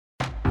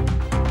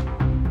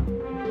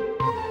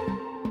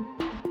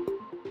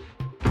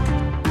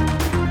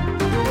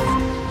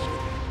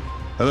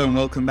Hello and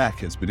welcome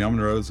back. It's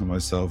Binyamin Rose and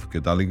myself,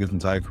 Kosel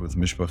Hadlakas with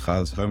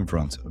Mishpacha's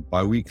Homefront, a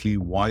bi-weekly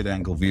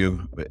wide-angle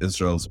view of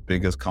Israel's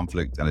biggest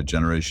conflict in a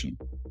generation.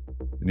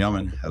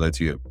 Binyamin, hello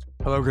to you.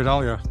 Hello,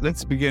 Gedalia.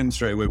 Let's begin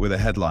straight away with a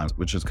headline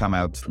which has come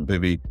out from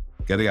Bibi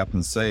getting up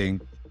and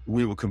saying,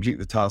 we will complete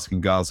the task in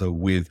Gaza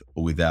with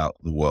or without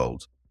the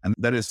world. And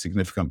that is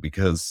significant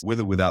because with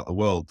or without the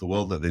world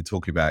that they're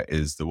talking about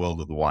is the world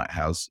of the White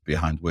House,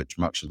 behind which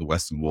much of the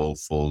Western Wall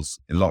falls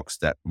in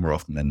lockstep more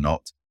often than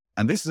not.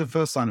 And this is the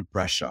first sign of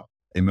pressure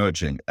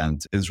emerging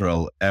and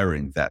Israel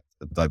airing that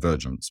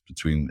divergence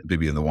between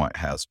Bibi and the White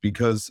House.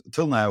 Because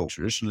till now,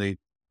 traditionally,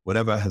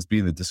 whatever has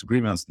been the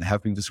disagreements, and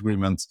have been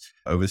disagreements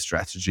over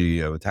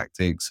strategy, over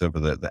tactics,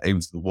 over the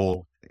aims of the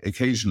war,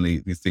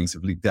 occasionally these things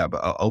have leaked out,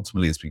 but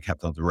ultimately it's been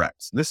kept under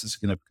wraps. And this is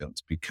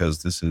significant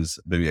because this is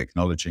Bibi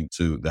acknowledging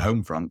to the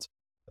home front,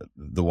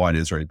 the wide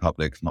Israeli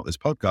public, not this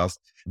podcast,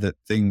 that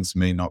things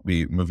may not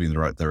be moving in the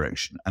right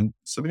direction. And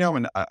so,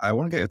 Binyamin, I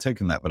want to get your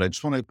take on that, but I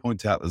just want to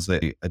point out there's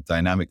a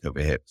dynamic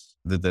over here,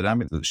 the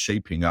dynamic that's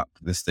shaping up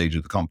this stage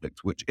of the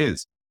conflict, which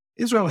is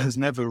Israel has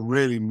never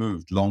really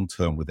moved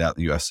long-term without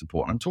the US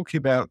support. And I'm talking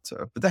about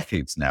for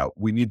decades now.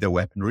 We need their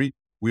weaponry.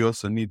 We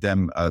also need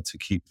them to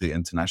keep the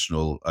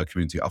international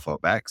community off our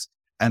backs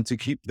and to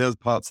keep those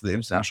parts of the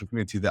international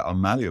community that are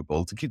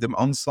malleable, to keep them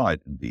on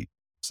side indeed.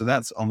 So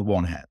that's on the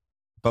one hand.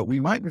 But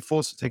we might be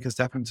forced to take a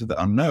step into the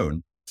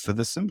unknown for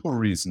the simple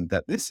reason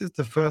that this is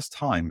the first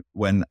time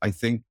when I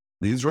think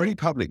the Israeli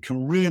public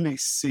can really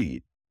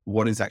see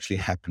what is actually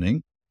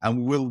happening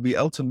and will be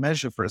able to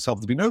measure for itself.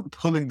 There'll be no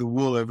pulling the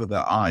wool over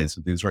their eyes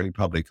of the Israeli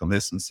public on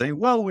this and saying,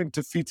 well, we've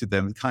defeated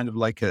them, kind of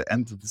like an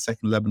end of the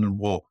Second Lebanon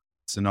War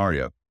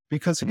scenario.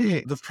 Because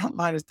here, the front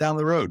line is down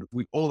the road.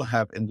 We all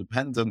have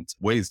independent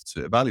ways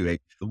to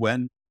evaluate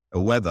when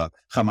or whether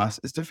Hamas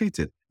is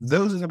defeated.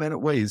 Those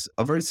independent ways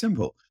are very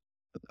simple.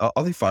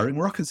 Are they firing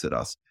rockets at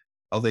us?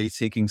 Are they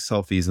taking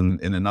selfies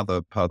in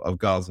another part of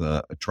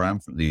Gaza,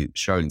 triumphantly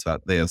showing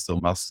that they are still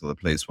masters of the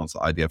place once the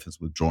IDF has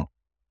withdrawn?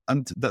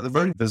 And that the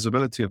very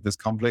visibility of this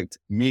conflict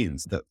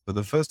means that for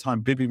the first time,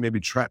 Bibi may be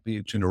trapped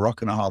between a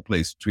rock and a hard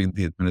place, between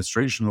the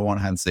administration on the one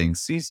hand saying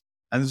cease,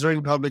 and the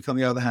Israeli public on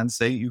the other hand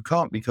say you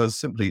can't because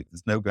simply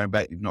there's no going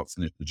back, you've not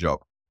finished the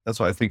job. That's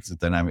why I think it's a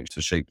dynamic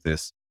to shape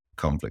this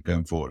conflict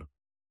going forward.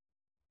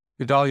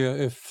 Gedalia,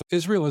 if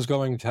Israel is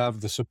going to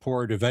have the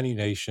support of any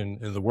nation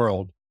in the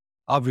world,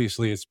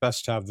 obviously it's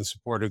best to have the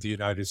support of the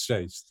United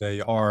States.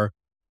 They are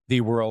the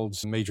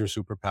world's major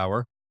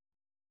superpower.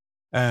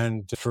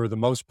 And for the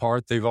most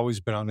part, they've always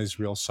been on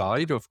Israel's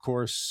side. Of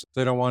course,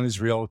 they don't want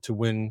Israel to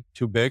win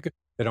too big.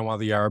 They don't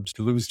want the Arabs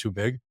to lose too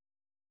big.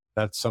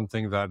 That's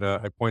something that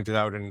I pointed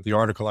out in the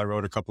article I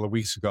wrote a couple of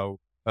weeks ago.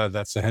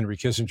 That's the Henry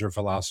Kissinger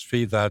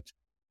philosophy that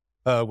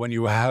when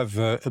you have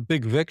a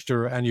big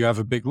victor and you have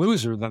a big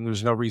loser, then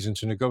there's no reason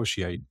to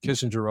negotiate.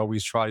 Kissinger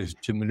always tries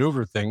to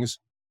maneuver things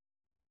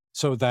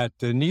so that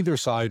neither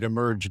side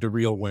emerged a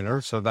real winner,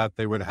 so that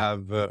they would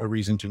have a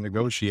reason to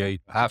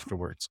negotiate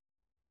afterwards.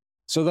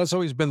 So that's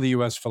always been the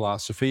U.S.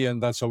 philosophy,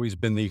 and that's always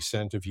been the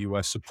extent of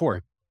U.S.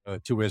 support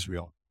to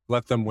Israel.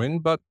 Let them win,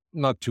 but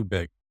not too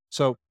big.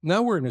 So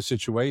now we're in a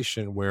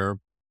situation where,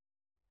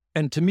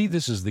 and to me,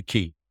 this is the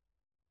key.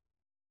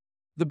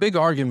 The big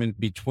argument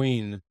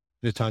between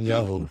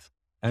Netanyahu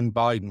and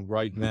Biden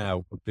right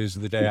now is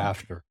the day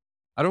after.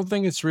 I don't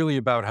think it's really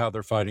about how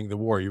they're fighting the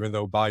war, even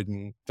though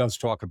Biden does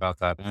talk about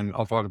that, and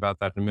I'll talk about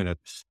that in a minute.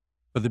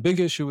 But the big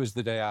issue is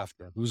the day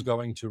after. Who's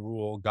going to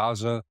rule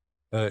Gaza?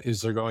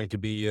 Is there going to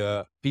be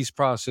a peace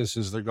process?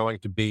 Is there going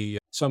to be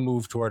some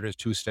move toward a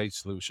two-state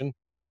solution?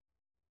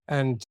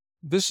 And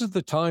this is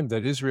the time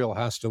that Israel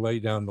has to lay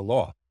down the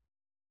law.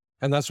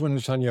 And that's what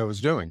Netanyahu is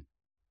doing.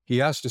 He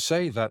has to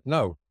say that,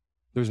 no,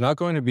 there's not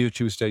going to be a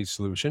two-state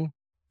solution.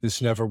 This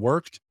never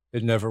worked.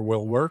 It never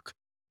will work.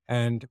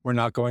 And we're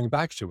not going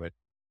back to it.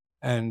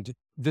 And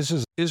this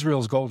is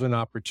Israel's golden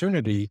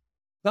opportunity,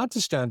 not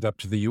to stand up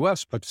to the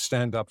U.S., but to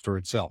stand up for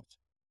itself.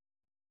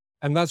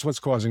 And that's what's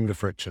causing the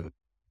friction.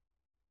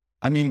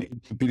 I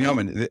mean,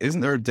 Binyamin,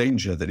 isn't there a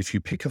danger that if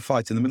you pick a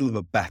fight in the middle of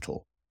a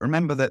battle,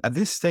 remember that at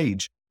this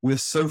stage, we're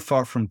so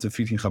far from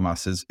defeating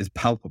Hamas is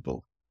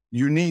palpable.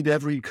 You need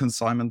every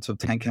consignment of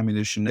tank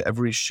ammunition,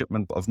 every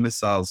shipment of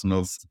missiles and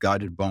of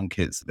guided bomb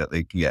kits that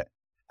they can get.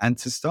 And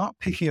to start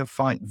picking a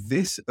fight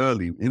this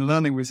early, in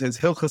learning we says,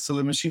 Hilchas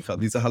Mashiach,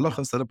 these are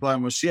halachas that apply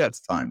on Mashiach's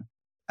time.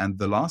 And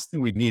the last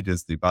thing we need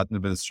is the Biden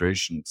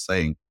administration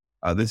saying,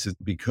 this is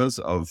because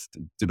of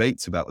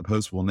debates about the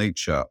post-war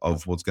nature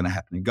of what's going to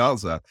happen in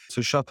Gaza,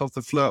 to shut off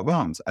the flow of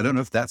arms. I don't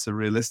know if that's a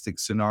realistic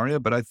scenario,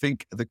 but I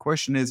think the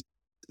question is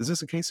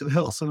this a case of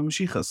Hilchas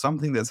Mashiach,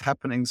 something that's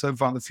happening so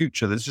far in the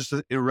future that's just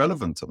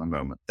irrelevant at the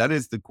moment? That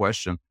is the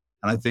question.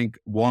 And I think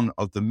one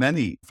of the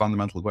many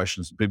fundamental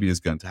questions Bibi is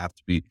going to have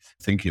to be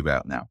thinking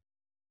about now.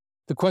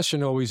 The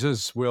question always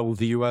is, will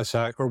the U.S.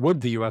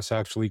 would the U.S.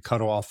 actually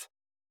cut off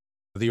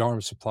the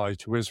arms supply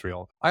to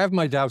Israel? I have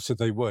my doubts that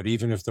they would,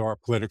 even if there are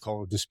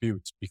political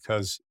disputes,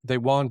 because they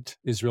want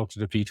Israel to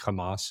defeat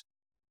Hamas.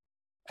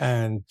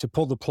 And to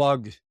pull the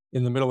plug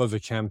in the middle of a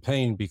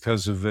campaign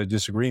because of a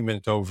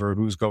disagreement over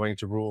who's going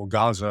to rule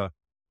Gaza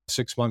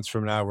 6 months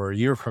from now or a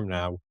year from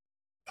now,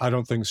 I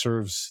don't think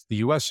serves the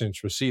U.S.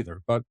 interests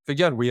either. But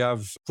again, we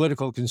have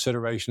political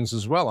considerations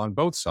as well on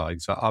both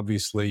sides.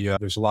 Obviously,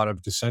 there's a lot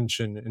of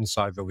dissension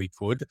inside the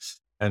Likud,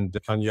 and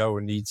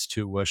Netanyahu needs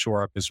to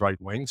shore up his right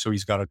wing, so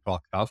he's got to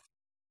talk tough.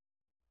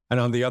 And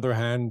on the other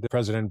hand,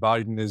 President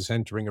Biden is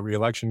entering a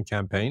re-election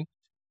campaign,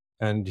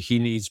 and he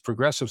needs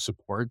progressive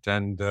support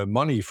and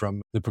money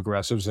from the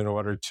progressives in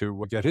order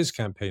to get his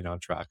campaign on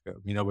track.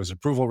 We know his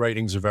approval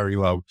ratings are very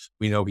low.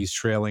 We know he's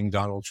trailing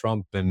Donald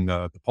Trump in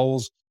the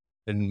polls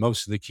in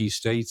most of the key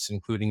states,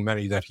 including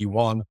many that he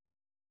won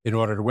in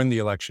order to win the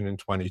election in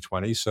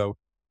 2020. So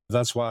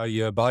that's why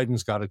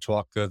Biden's got to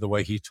talk the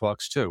way he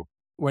talks too.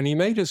 When he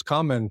made his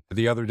comment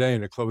the other day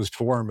in a closed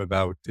forum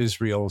about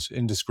Israel's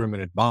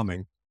indiscriminate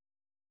bombing,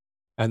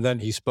 and then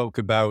he spoke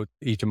about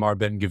Itamar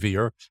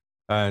Ben-Gvir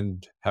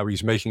and how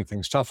he's making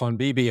things tough on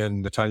Bibi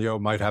and Netanyahu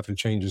might have to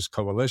change his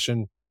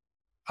coalition.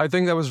 I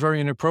think that was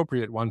very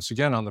inappropriate once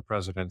again on the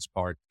president's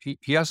part.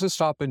 He has to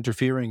stop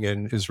interfering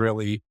in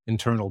Israeli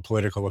internal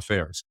political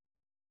affairs.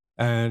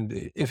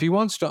 And if he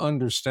wants to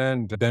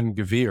understand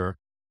Ben-Gvir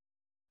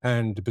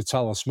and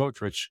Bezalel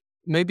Smotrich,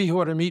 maybe he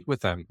ought to meet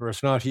with them, or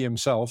if not he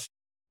himself,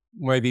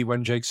 maybe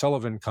when Jake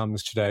Sullivan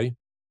comes today,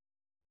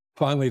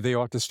 finally they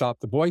ought to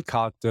stop the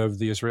boycott of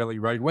the Israeli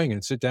right wing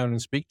and sit down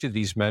and speak to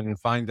these men and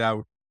find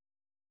out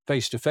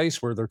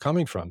face-to-face where they're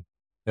coming from.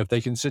 If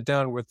they can sit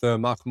down with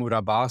Mahmoud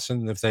Abbas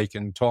and if they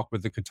can talk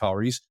with the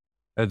Qataris,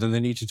 then they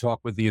need to talk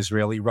with the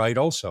Israeli right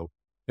also.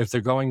 If they're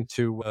going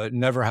to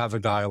never have a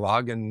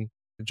dialogue and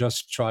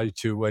just try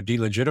to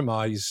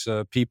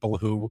delegitimize people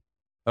who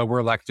were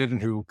elected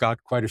and who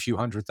got quite a few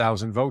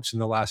 100,000 votes in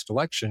the last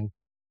election,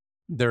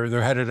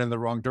 they're headed in the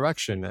wrong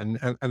direction.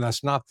 And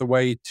that's not the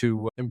way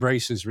to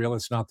embrace Israel.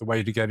 It's not the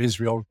way to get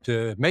Israel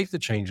to make the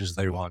changes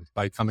they want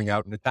by coming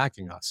out and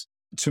attacking us.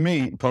 To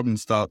me, the problem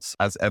starts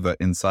as ever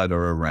inside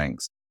our own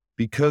ranks,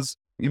 because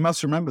you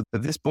must remember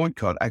that this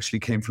boycott actually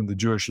came from the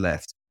Jewish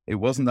left. It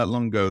wasn't that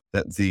long ago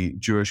that the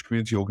Jewish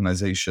community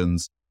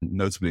organizations,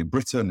 notably in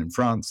Britain, in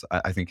France,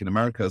 I think in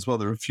America as well,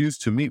 they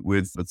refused to meet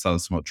with Bezalel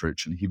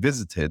Smotrich, and he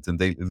visited, and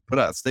they put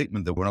out a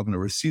statement that we're not going to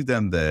receive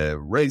them, they're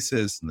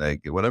racist, and they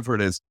whatever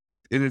it is.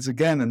 It is,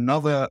 again,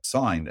 another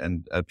sign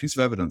and a piece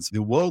of evidence.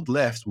 The world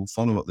left will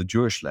follow what the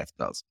Jewish left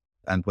does.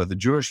 And where the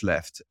Jewish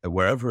left,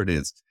 wherever it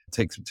is,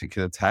 takes a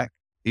particular tack,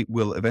 it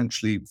will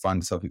eventually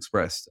find itself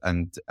expressed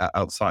and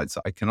outside. So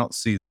I cannot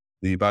see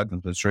the Biden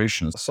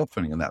administration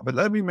softening in that. But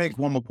let me make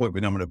one more point,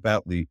 Benjamin,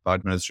 about the Biden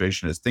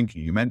administration as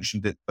thinking. You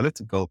mentioned it,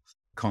 political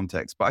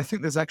context, but I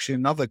think there's actually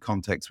another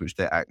context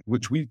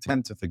which we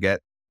tend to forget,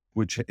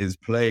 which is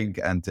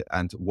plaguing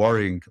and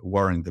worrying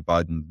the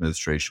Biden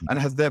administration and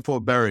has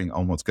therefore bearing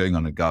on what's going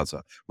on in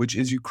Gaza, which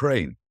is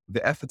Ukraine.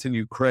 The effort in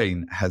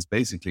Ukraine has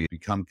basically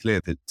become clear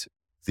that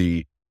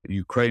the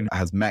Ukraine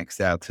has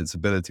maxed out its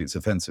ability, its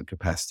offensive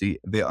capacity.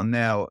 They are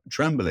now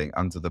trembling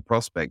under the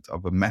prospect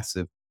of a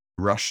massive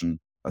Russian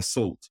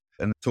assault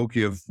and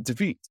talking of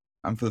defeat.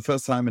 And for the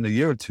first time in a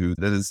year or two,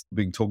 that is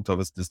being talked of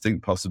as a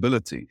distinct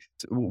possibility.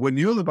 When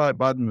you're the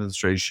Biden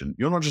administration,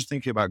 you're not just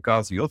thinking about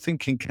Gaza, you're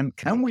thinking,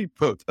 can we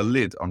put a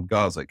lid on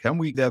Gaza? Can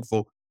we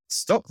therefore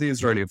stop the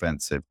Israeli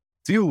offensive?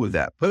 Deal with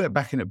that, put it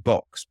back in a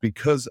box,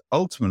 because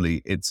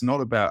ultimately it's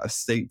not about a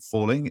state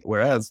falling,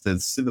 whereas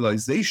there's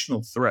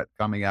civilizational threat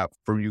coming out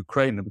from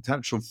Ukraine, the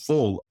potential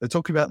fall. They're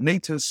talking about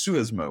NATO's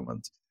Suez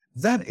moment.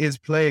 That is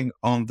playing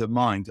on the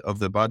mind of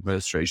the Biden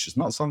administration. It's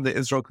not something that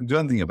Israel can do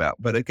anything about.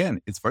 But again,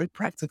 it's very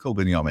practical,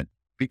 Benjamin,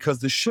 because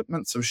the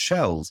shipments of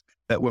shells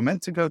that were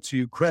meant to go to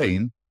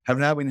Ukraine have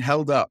now been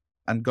held up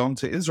and gone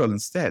to Israel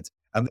instead.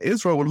 And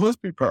Israel will always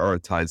be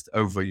prioritized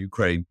over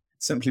Ukraine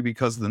simply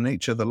because of the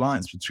nature of the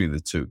alliance between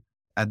the two.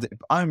 And if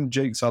I'm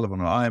Jake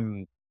Sullivan or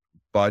I'm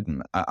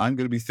Biden, I'm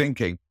going to be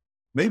thinking,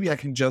 maybe I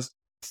can just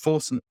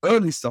force an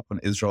early stop on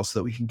Israel so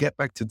that we can get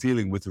back to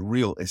dealing with the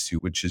real issue,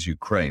 which is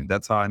Ukraine.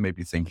 That's how I may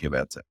be thinking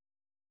about it.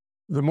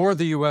 The more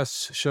the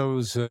U.S.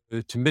 shows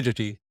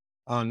timidity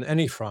on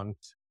any front,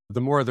 the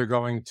more they're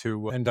going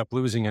to end up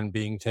losing and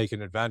being taken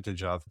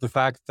advantage of. The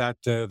fact that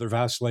they're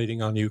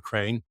vacillating on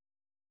Ukraine,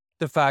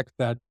 the fact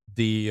that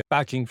the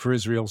backing for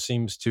Israel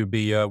seems to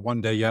be one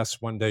day yes,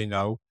 one day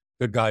no,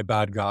 good guy,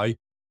 bad guy.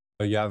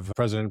 You have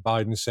President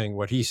Biden saying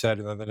what he said,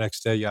 and then the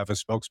next day you have a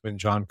spokesman,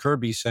 John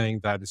Kirby, saying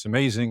that it's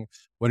amazing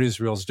what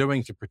Israel's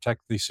doing to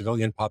protect the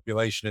civilian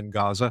population in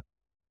Gaza.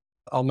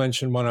 I'll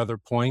mention one other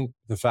point,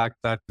 the fact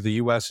that the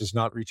U.S. is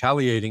not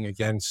retaliating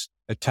against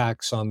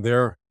attacks on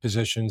their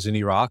positions in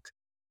Iraq.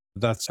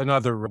 That's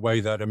another way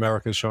that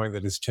America is showing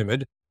that it's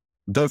timid.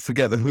 Don't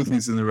forget the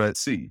Houthis in the Red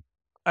Sea.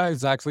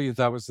 Exactly.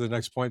 That was the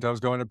next point I was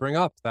going to bring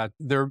up, that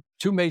there are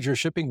two major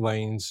shipping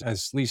lanes, at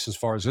least as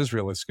far as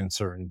Israel is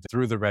concerned,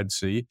 through the Red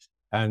Sea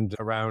and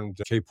around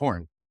Cape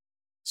Horn.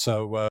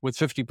 So with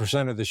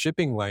 50% of the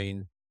shipping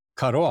lane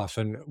cut off,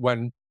 and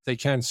when they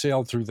can't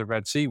sail through the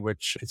Red Sea,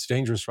 which it's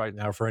dangerous right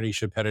now for any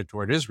ship headed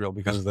toward Israel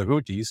because of the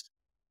Houthis,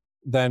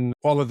 then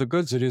all of the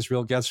goods that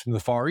Israel gets from the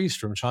Far East,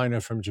 from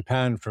China, from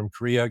Japan, from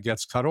Korea,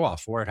 gets cut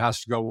off, or it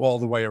has to go all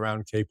the way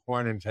around Cape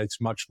Horn and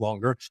takes much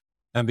longer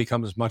and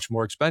becomes much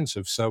more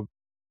expensive. So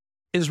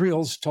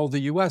Israel's told the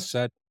U.S.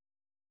 that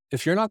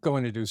if you're not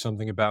going to do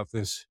something about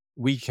this,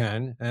 we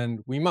can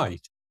and we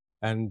might.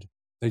 And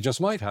they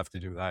just might have to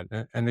do that.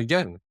 And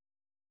again,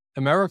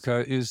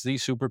 America is the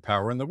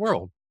superpower in the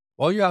world.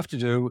 All you have to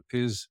do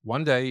is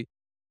one day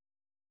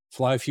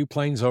fly a few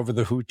planes over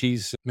the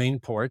Houthis' main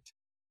port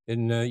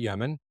in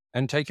Yemen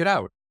and take it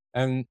out.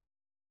 And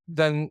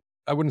then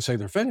I wouldn't say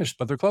they're finished,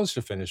 but they're close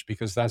to finished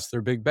because that's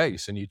their big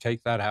base. And you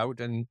take that out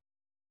and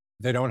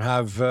they don't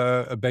have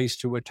a base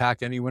to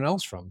attack anyone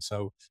else from.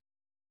 So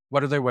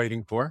what are they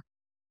waiting for?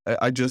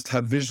 I just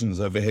have visions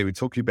over here. We're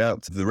talking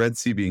about the Red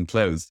Sea being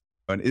closed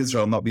and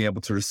Israel not being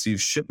able to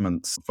receive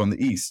shipments from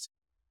the East.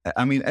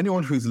 I mean,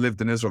 anyone who's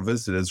lived in Israel,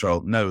 visited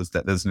Israel, knows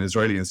that there's an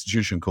Israeli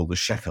institution called the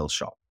shekel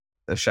shop,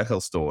 the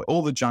shekel store,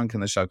 all the junk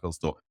in the shekel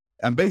store.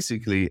 And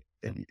basically,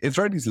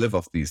 Israelis live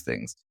off these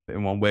things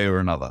in one way or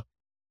another.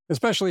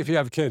 Especially if you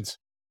have kids.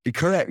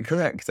 Correct.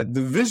 The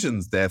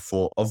visions,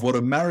 therefore, of what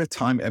a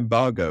maritime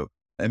embargo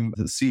and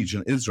the siege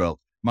in Israel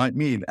might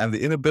mean, and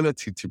the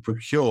inability to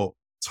procure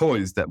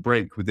toys that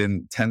break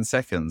within 10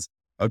 seconds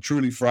are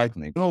truly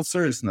frightening. In all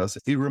seriousness,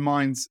 he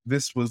reminds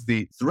this was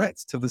the threat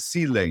to the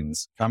sea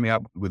lanes coming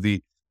up with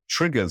the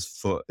triggers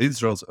for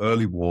Israel's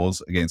early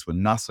wars against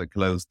when Nasser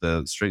closed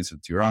the Straits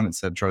of Tiran,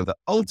 etc., that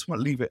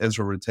ultimately that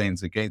Israel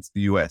retains against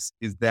the US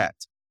is that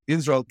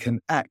Israel can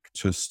act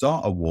to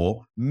start a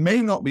war,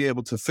 may not be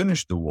able to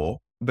finish the war,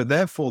 but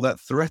therefore that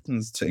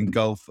threatens to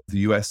engulf the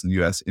US and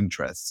US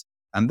interests.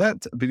 And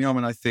that,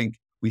 Binyamin, I think,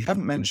 we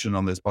haven't mentioned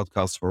on this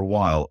podcast for a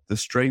while, the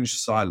strange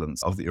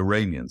silence of the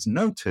Iranians.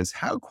 Notice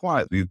how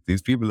quiet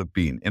these people have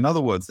been. In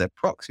other words, their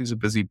proxies are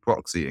busy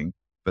proxying,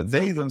 but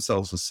they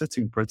themselves are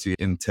sitting pretty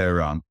in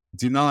Tehran,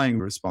 denying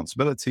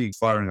responsibility,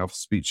 firing off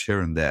speech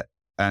here and there.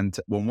 And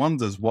one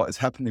wonders what is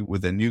happening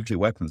with their nuclear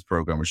weapons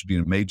program, which has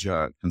been a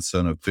major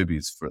concern of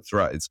Bibi's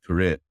throughout its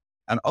career.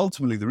 And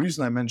ultimately, the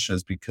reason I mention it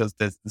is because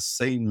there's the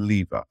same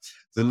lever.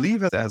 The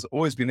lever that has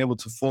always been able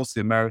to force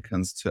the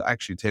Americans to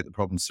actually take the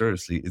problem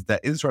seriously is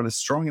that Israel is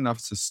strong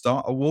enough to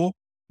start a war,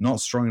 not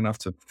strong enough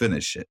to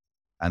finish it.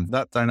 And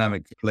that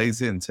dynamic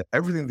plays into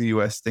everything the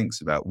US thinks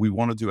about. We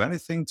want to do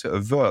anything to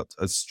avert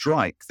a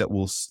strike that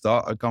will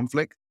start a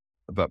conflict,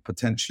 but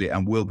potentially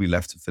and will be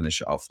left to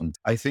finish it off. And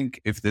I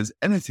think if there's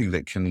anything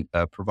that can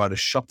provide a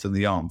shot in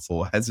the arm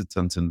for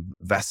hesitant and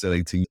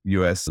vacillating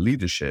US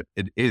leadership,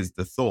 it is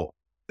the thought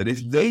that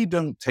if they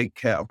don't take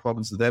care of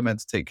problems that they're meant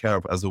to take care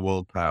of as a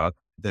world power,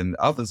 then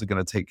others are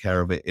going to take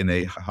care of it in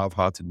a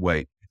half-hearted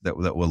way that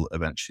will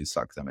eventually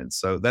suck them in.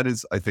 So that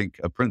is, I think,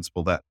 a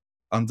principle that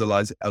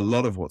underlies a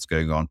lot of what's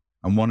going on,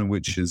 and one in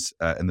which is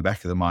in the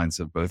back of the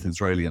minds of both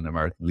Israeli and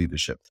American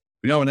leadership.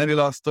 And any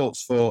last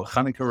thoughts for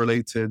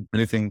Hanukkah-related,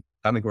 anything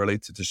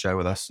Hanukkah-related to share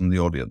with us and the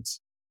audience?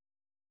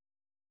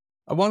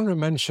 I wanted to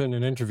mention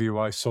an interview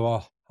I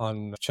saw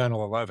on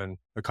Channel 11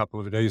 a couple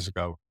of days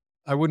ago.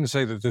 I wouldn't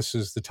say that this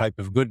is the type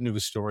of good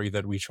news story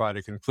that we try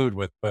to conclude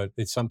with, but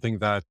it's something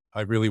that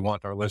I really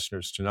want our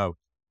listeners to know.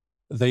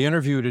 They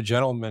interviewed a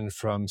gentleman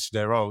from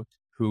Sderot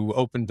who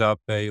opened up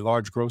a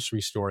large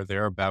grocery store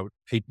there about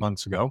 8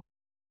 months ago.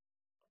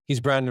 He's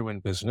brand new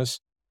in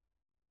business.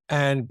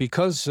 And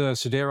because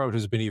Sderot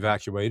has been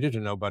evacuated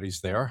and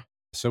nobody's there,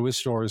 so his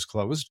store is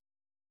closed,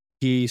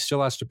 he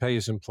still has to pay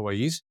his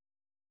employees.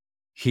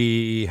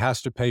 He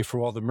has to pay for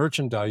all the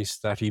merchandise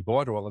that he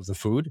bought, all of the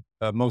food,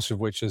 most of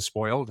which is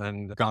spoiled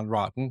and gone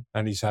rotten,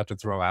 and he's had to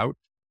throw out.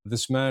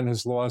 This man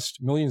has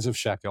lost millions of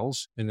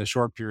shekels in a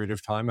short period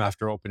of time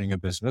after opening a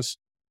business.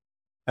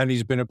 And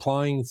he's been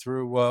applying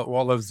through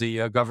all of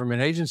the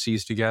government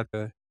agencies to get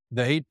the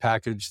aid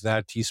package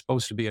that he's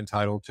supposed to be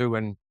entitled to,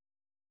 and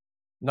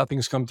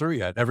nothing's come through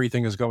yet.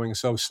 Everything is going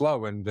so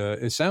slow, and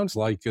it sounds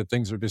like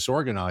things are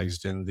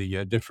disorganized in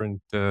the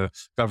different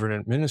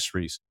government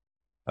ministries.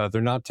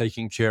 They're not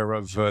taking care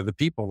of the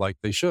people like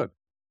they should.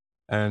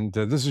 And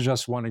this is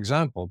just one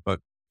example. But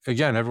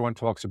again, everyone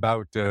talks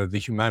about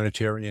the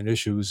humanitarian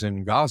issues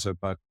in Gaza,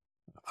 but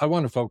I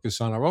want to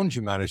focus on our own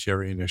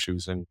humanitarian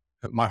issues. And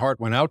my heart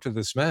went out to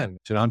this man.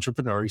 He's an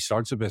entrepreneur. He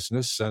starts a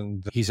business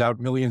and he's out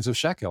millions of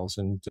shekels.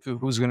 And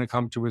who's going to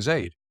come to his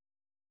aid?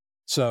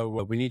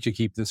 So we need to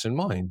keep this in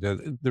mind.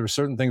 There are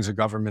certain things a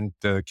government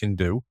can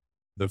do.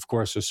 Of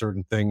course, there's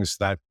certain things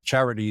that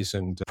charities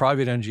and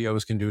private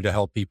NGOs can do to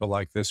help people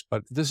like this.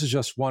 But this is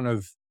just one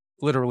of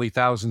literally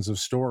thousands of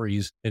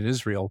stories in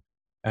Israel.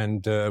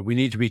 And we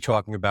need to be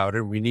talking about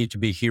it. We need to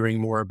be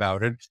hearing more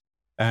about it.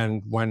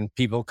 And when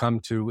people come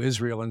to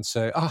Israel and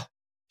say,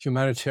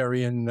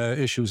 humanitarian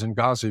issues in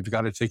Gaza, you've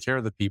got to take care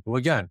of the people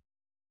again.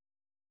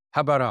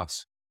 How about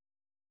us?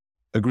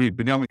 Agreed.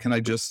 Binyamin, can I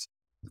just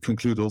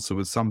conclude also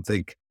with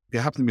something? It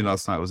happened to me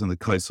last night. I was in the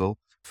Kosel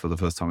for the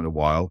first time in a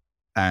while.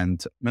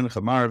 And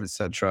Mincha Marav,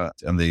 etc.,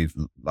 and they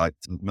like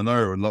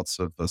menorah and lots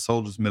of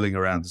soldiers milling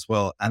around as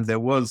well. And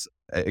there was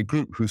a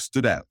group who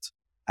stood out,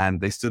 And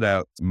they stood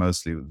out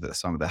mostly with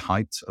some of the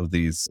height of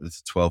these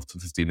 12 to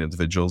 15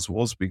 individuals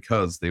was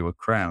because they were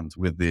crowned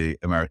with the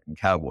American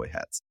cowboy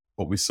hats.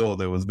 What we saw,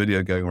 there was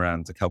video going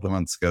around a couple of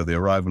months ago, the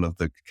arrival of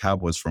the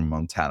cowboys from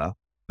Montana.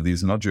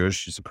 These are not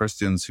Jewish, these are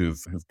Christians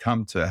who've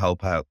come to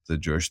help out the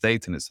Jewish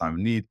state in its time of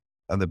need.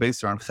 And they're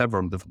based around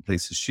Hebron, different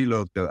places,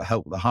 Shiloh, to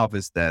help the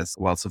harvest there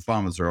whilst the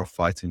farmers are off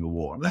fighting the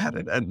war. And they had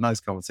a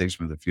nice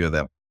conversation with a few of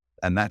them.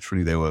 And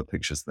naturally, there were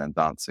pictures of them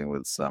dancing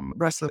with some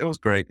wrestlers. It was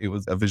great. It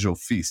was a visual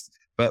feast.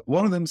 But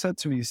one of them said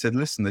to me, he said,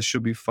 listen, there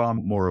should be far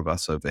more of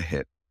us over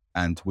here.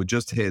 And we're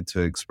just here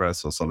to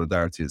express our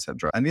solidarity,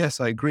 etc. And yes,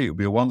 I agree. It would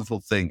be a wonderful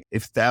thing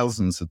if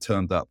thousands had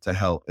turned up to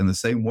help in the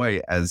same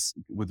way as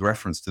with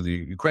reference to the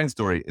Ukraine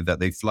story, that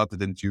they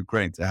flooded into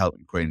Ukraine to help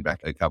Ukraine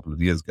back a couple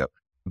of years ago.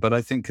 But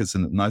I think it's a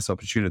nice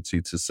opportunity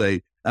to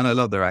say, and I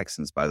love their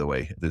accents, by the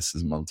way. This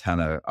is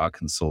Montana,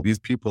 Arkansas. These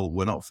people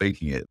were not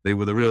faking it. They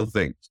were the real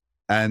thing.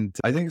 And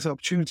I think it's an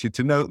opportunity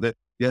to note that,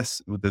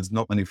 yes, there's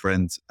not many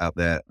friends out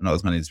there, not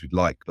as many as we'd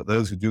like, but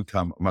those who do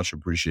come are much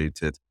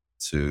appreciated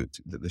to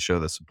show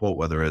their support,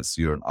 whether it's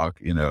you're a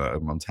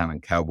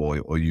Montanan cowboy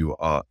or you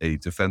are a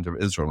defender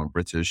of Israel on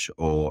British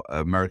or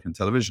American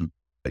television.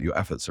 Your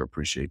efforts are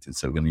appreciated.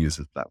 So we're going to use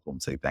this platform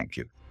to say thank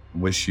you.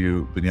 Wish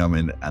you,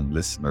 Binyamin, and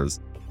listeners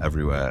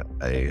everywhere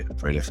a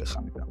very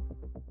Hanukkah.